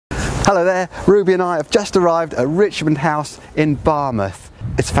Hello there, Ruby and I have just arrived at Richmond House in Barmouth.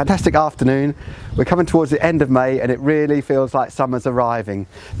 It's a fantastic afternoon. We're coming towards the end of May and it really feels like summer's arriving.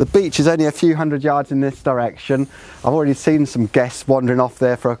 The beach is only a few hundred yards in this direction. I've already seen some guests wandering off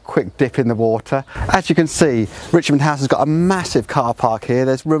there for a quick dip in the water. As you can see, Richmond House has got a massive car park here.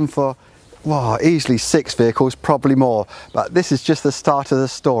 There's room for easily 6 vehicles, probably more. But this is just the start of the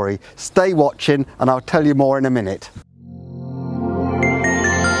story. Stay watching and I'll tell you more in a minute.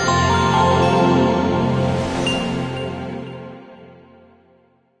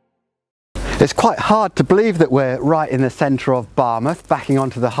 It's quite hard to believe that we're right in the centre of Barmouth, backing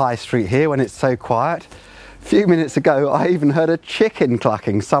onto the high street here when it's so quiet. A few minutes ago I even heard a chicken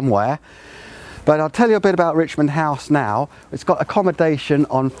clucking somewhere. But I'll tell you a bit about Richmond House now. It's got accommodation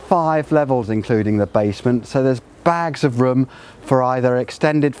on 5 levels including the basement, so there's bags of room for either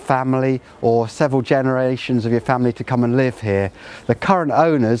extended family or several generations of your family to come and live here. The current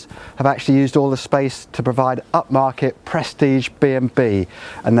owners have actually used all the space to provide upmarket prestige B&B,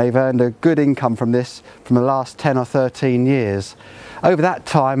 and they've earned a good income from this from the last 10 or 13 years. Over that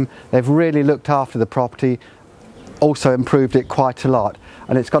time they've really looked after the property, also improved it quite a lot,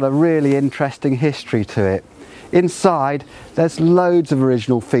 and it's got a really interesting history to it. Inside there's loads of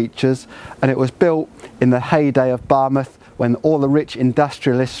original features, and it was built in the heyday of Barmouth when all the rich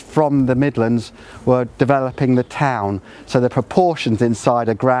industrialists from the Midlands were developing the town, so the proportions inside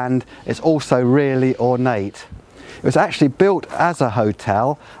are grand. It's also really ornate. It was actually built as a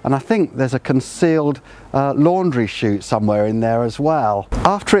hotel, and I think there's a concealed laundry chute somewhere in there as well.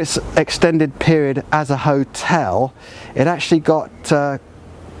 After its extended period as a hotel, it actually got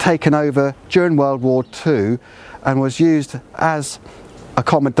taken over during World War II and was used as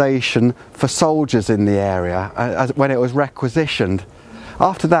accommodation for soldiers in the area when it was requisitioned.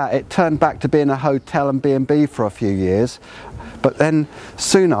 After that it turned back to being a hotel and B&B for a few years, but then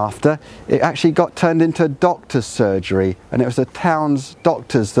soon after it actually got turned into a doctor's surgery, and it was the town's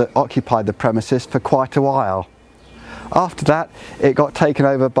doctors that occupied the premises for quite a while. After that it got taken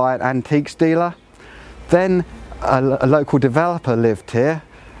over by an antiques dealer. Then a local developer lived here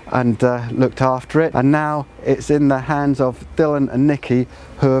and looked after it, and now it's in the hands of Dylan and Nikki,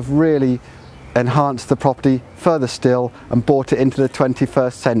 who have really enhanced the property further still and brought it into the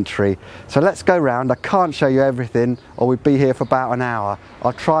 21st century. So let's go round. I can't show you everything or we'd be here for about an hour.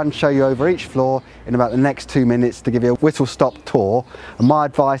 I'll try and show you over each floor in about the next 2 minutes to give you a whistle-stop tour, and my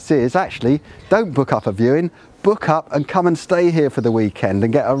advice is actually don't book up a viewing, book up and come and stay here for the weekend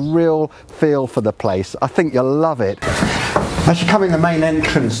and get a real feel for the place. I think you'll love it. As you come in the main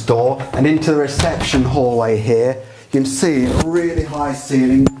entrance door and into the reception hallway here, you can see a really high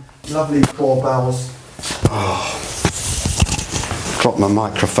ceiling, lovely doorbells. Drop my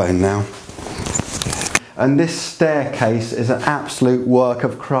microphone now. And this staircase is an absolute work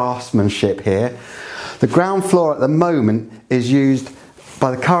of craftsmanship here. The ground floor at the moment is used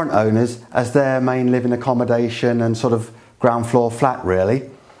by the current owners as their main living accommodation and sort of ground floor flat really.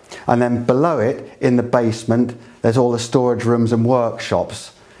 And then below it, in the basement, there's all the storage rooms and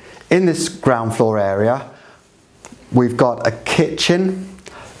workshops. In this ground floor area, we've got a kitchen,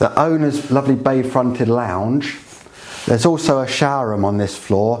 the owner's lovely bay-fronted lounge. There's also a shower room on this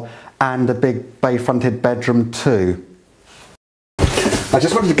floor and a big bay-fronted bedroom too. I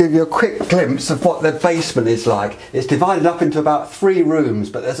just wanted to give you a quick glimpse of what the basement is like. It's divided up into about 3 rooms,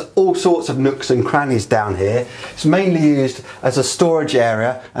 but there's all sorts of nooks and crannies down here. It's mainly used as a storage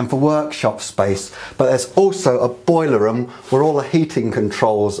area and for workshop space, but there's also a boiler room where all the heating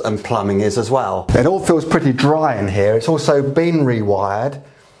controls and plumbing is as well. It all feels pretty dry in here. It's also been rewired,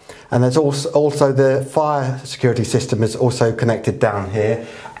 and there's also the fire security system is also connected down here,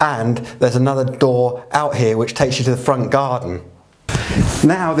 and there's another door out here which takes you to the front garden.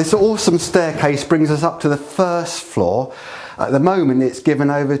 Now this awesome staircase brings us up to the first floor. At the moment it's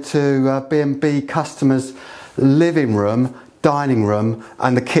given over to B&B customers' living room, dining room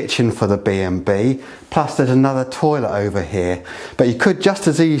and the kitchen for the B&B, plus there's another toilet over here. But you could just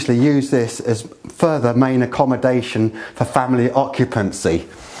as easily use this as further main accommodation for family occupancy.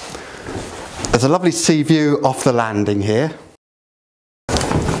 There's a lovely sea view off the landing here.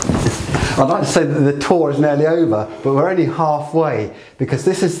 I'd like to say that the tour is nearly over, but we're only halfway because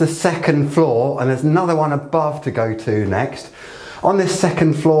this is the 2nd floor and there's another one above to go to next. On this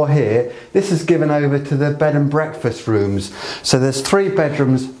 2nd floor here, this is given over to the bed and breakfast rooms. So there's 3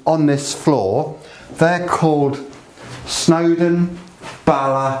 bedrooms on this floor. They're called Snowdon,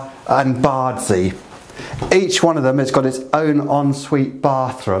 Bala and Bardsey. Each one of them has got its own ensuite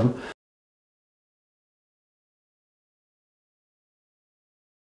bathroom.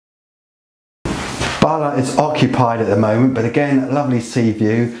 Bala is occupied at the moment, but again, a lovely sea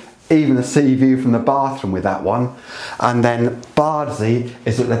view. even a sea view from the bathroom with that one. And then Bardsey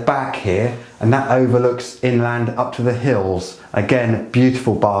is at the back here, and that overlooks inland up to the hills. Again,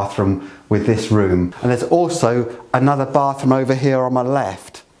 beautiful bathroom with this room. And there's also another bathroom over here on my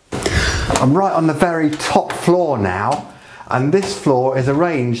left. I'm right on the very top floor now, and this floor is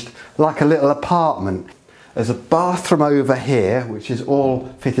arranged like a little apartment. There's a bathroom over here, which is all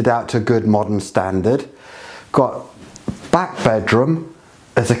fitted out to a good modern standard. Got back bedroom,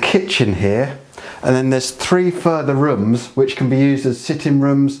 there's a kitchen here, and then there's 3 further rooms which can be used as sitting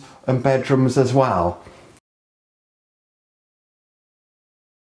rooms and bedrooms as well.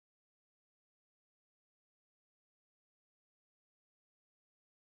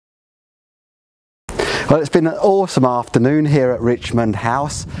 Well, it's been an awesome afternoon here at Richmond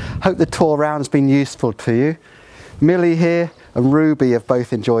House. Hope the tour round's been useful to you. Millie here and Ruby have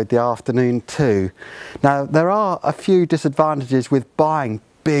both enjoyed the afternoon too. Now, there are a few disadvantages with buying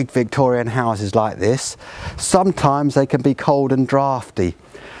big Victorian houses like this. Sometimes they can be cold and drafty.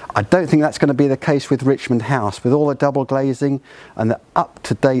 I don't think that's going to be the case with Richmond House, with all the double glazing and the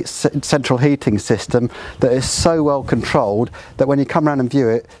up-to-date central heating system that is so well controlled that when you come around and view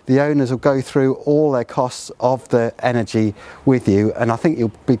it, the owners will go through all their costs of the energy with you, and I think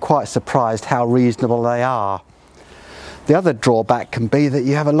you'll be quite surprised how reasonable they are. The other drawback can be that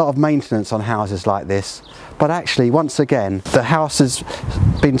you have a lot of maintenance on houses like this, but actually, once again, the house has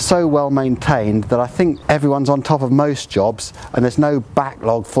been so well maintained that I think everyone's on top of most jobs and there's no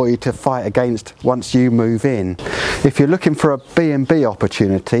backlog for you to fight against once you move in. If you're looking for a B&B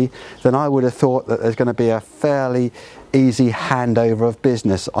opportunity, then I would have thought that there's going to be a fairly easy handover of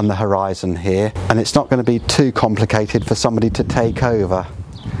business on the horizon here, and it's not going to be too complicated for somebody to take over.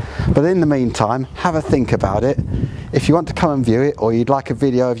 But in the meantime, have a think about it. If you want to come and view it, or you'd like a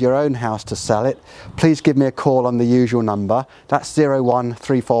video of your own house to sell it, please give me a call on the usual number. That's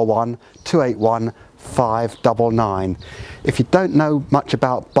 01341 281 599. If you don't know much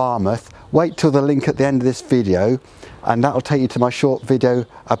about Barmouth, wait till the link at the end of this video, and that'll take you to my short video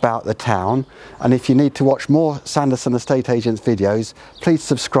about the town. And if you need to watch more Sanderson Estate Agents videos, please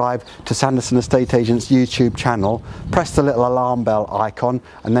subscribe to Sanderson Estate Agents YouTube channel, press the little alarm bell icon,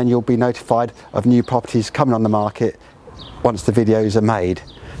 and then you'll be notified of new properties coming on the market once the videos are made.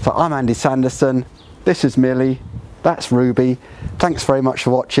 So I'm Andy Sanderson, this is Millie, that's Ruby. Thanks very much for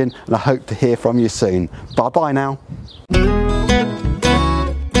watching, and I hope to hear from you soon. Bye bye now.